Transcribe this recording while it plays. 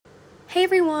Hey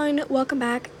everyone, welcome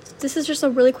back. This is just a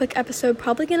really quick episode.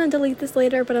 Probably gonna delete this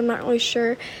later, but I'm not really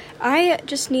sure. I did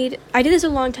this a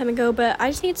long time ago, but I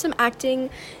just need some acting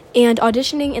and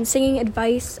auditioning and singing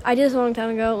advice. I did this a long time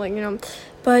ago,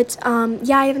 but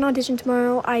I have an audition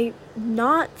tomorrow. I'm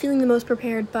not feeling the most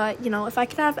prepared, but if I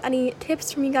could have any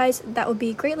tips from you guys, that would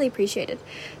be greatly appreciated.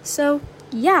 So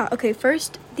yeah, okay,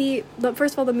 first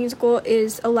of all, the musical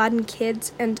is Aladdin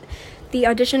Kids, and the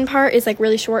audition part is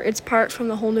really short. It's part from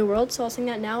The Whole New World, so I'll sing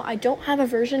that now. I don't have a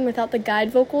version without the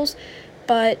guide vocals,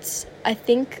 but I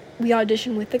think we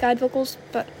audition with the guide vocals,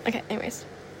 but okay, anyways.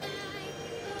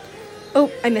 Oh,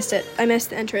 I missed it. I missed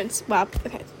the entrance. Wow,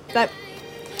 okay. A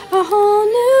whole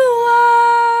new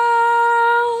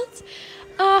world,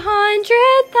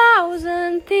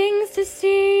 100,000 things to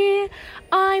see.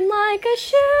 I'm like a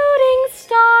shooting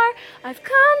star, I've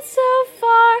come so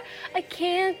far, I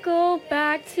can't go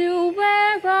back to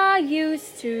where I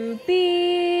used to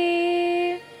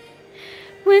be.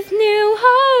 With new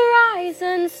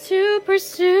horizons to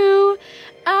pursue,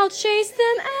 I'll chase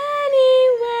them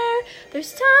anywhere,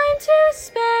 there's time to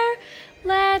spare.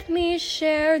 Let me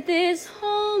share this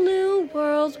whole new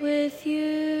world with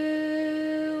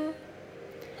you.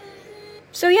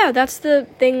 So yeah, that's the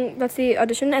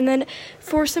audition. And then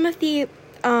for some of the,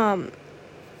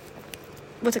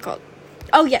 what's it called?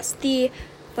 Oh yes, the,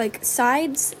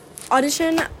 sides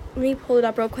audition. Let me pull it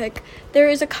up real quick. There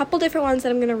is a couple different ones that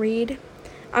I'm going to read.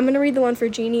 I'm going to read the one for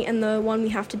Genie and the one we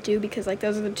have to do because,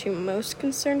 those are the two I'm most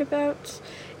concerned about.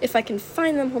 If I can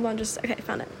find them, hold on, okay, I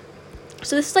found it.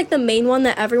 So this is, the main one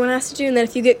that everyone has to do, and then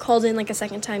if you get called in, a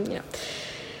second time,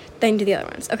 then do the other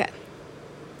ones. Okay.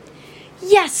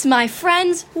 Yes, my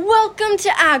friends, welcome to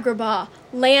Agrabah,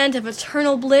 land of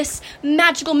eternal bliss,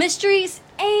 magical mysteries,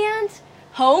 and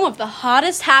home of the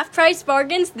hottest half-price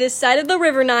bargains this side of the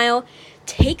River Nile.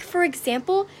 Take, for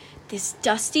example, this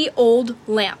dusty old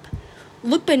lamp.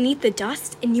 Look beneath the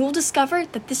dust, and you will discover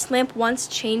that this lamp once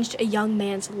changed a young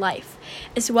man's life,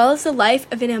 as well as the life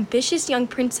of an ambitious young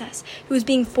princess who was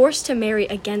being forced to marry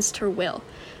against her will.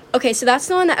 Okay, so that's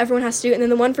the one that everyone has to do, and then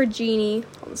the one for Genie.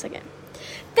 Hold on a second.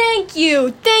 Thank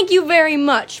you very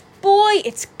much. Boy,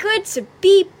 it's good to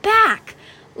be back.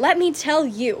 Let me tell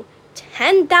you,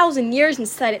 10,000 years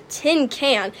inside a tin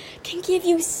can give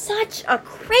you such a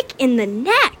crick in the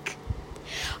neck.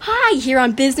 Hi, here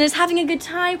on business, having a good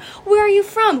time. Where are you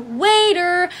from?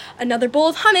 Waiter, another bowl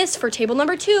of hummus for table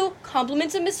number 2.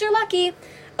 Compliments of Mr. Lucky.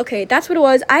 Okay, that's what it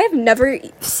was. I have never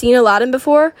seen Aladdin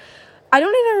before. I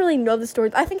don't even really know the story.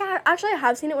 I think I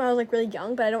have seen it when I was really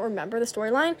young, but I don't remember the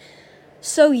storyline.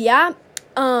 So yeah,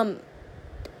 but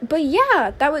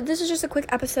yeah, this is just a quick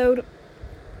episode.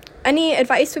 Any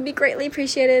advice would be greatly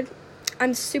appreciated.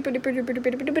 I'm super duper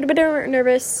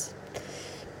nervous,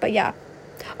 but yeah.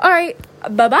 All right,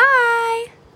 bye-bye.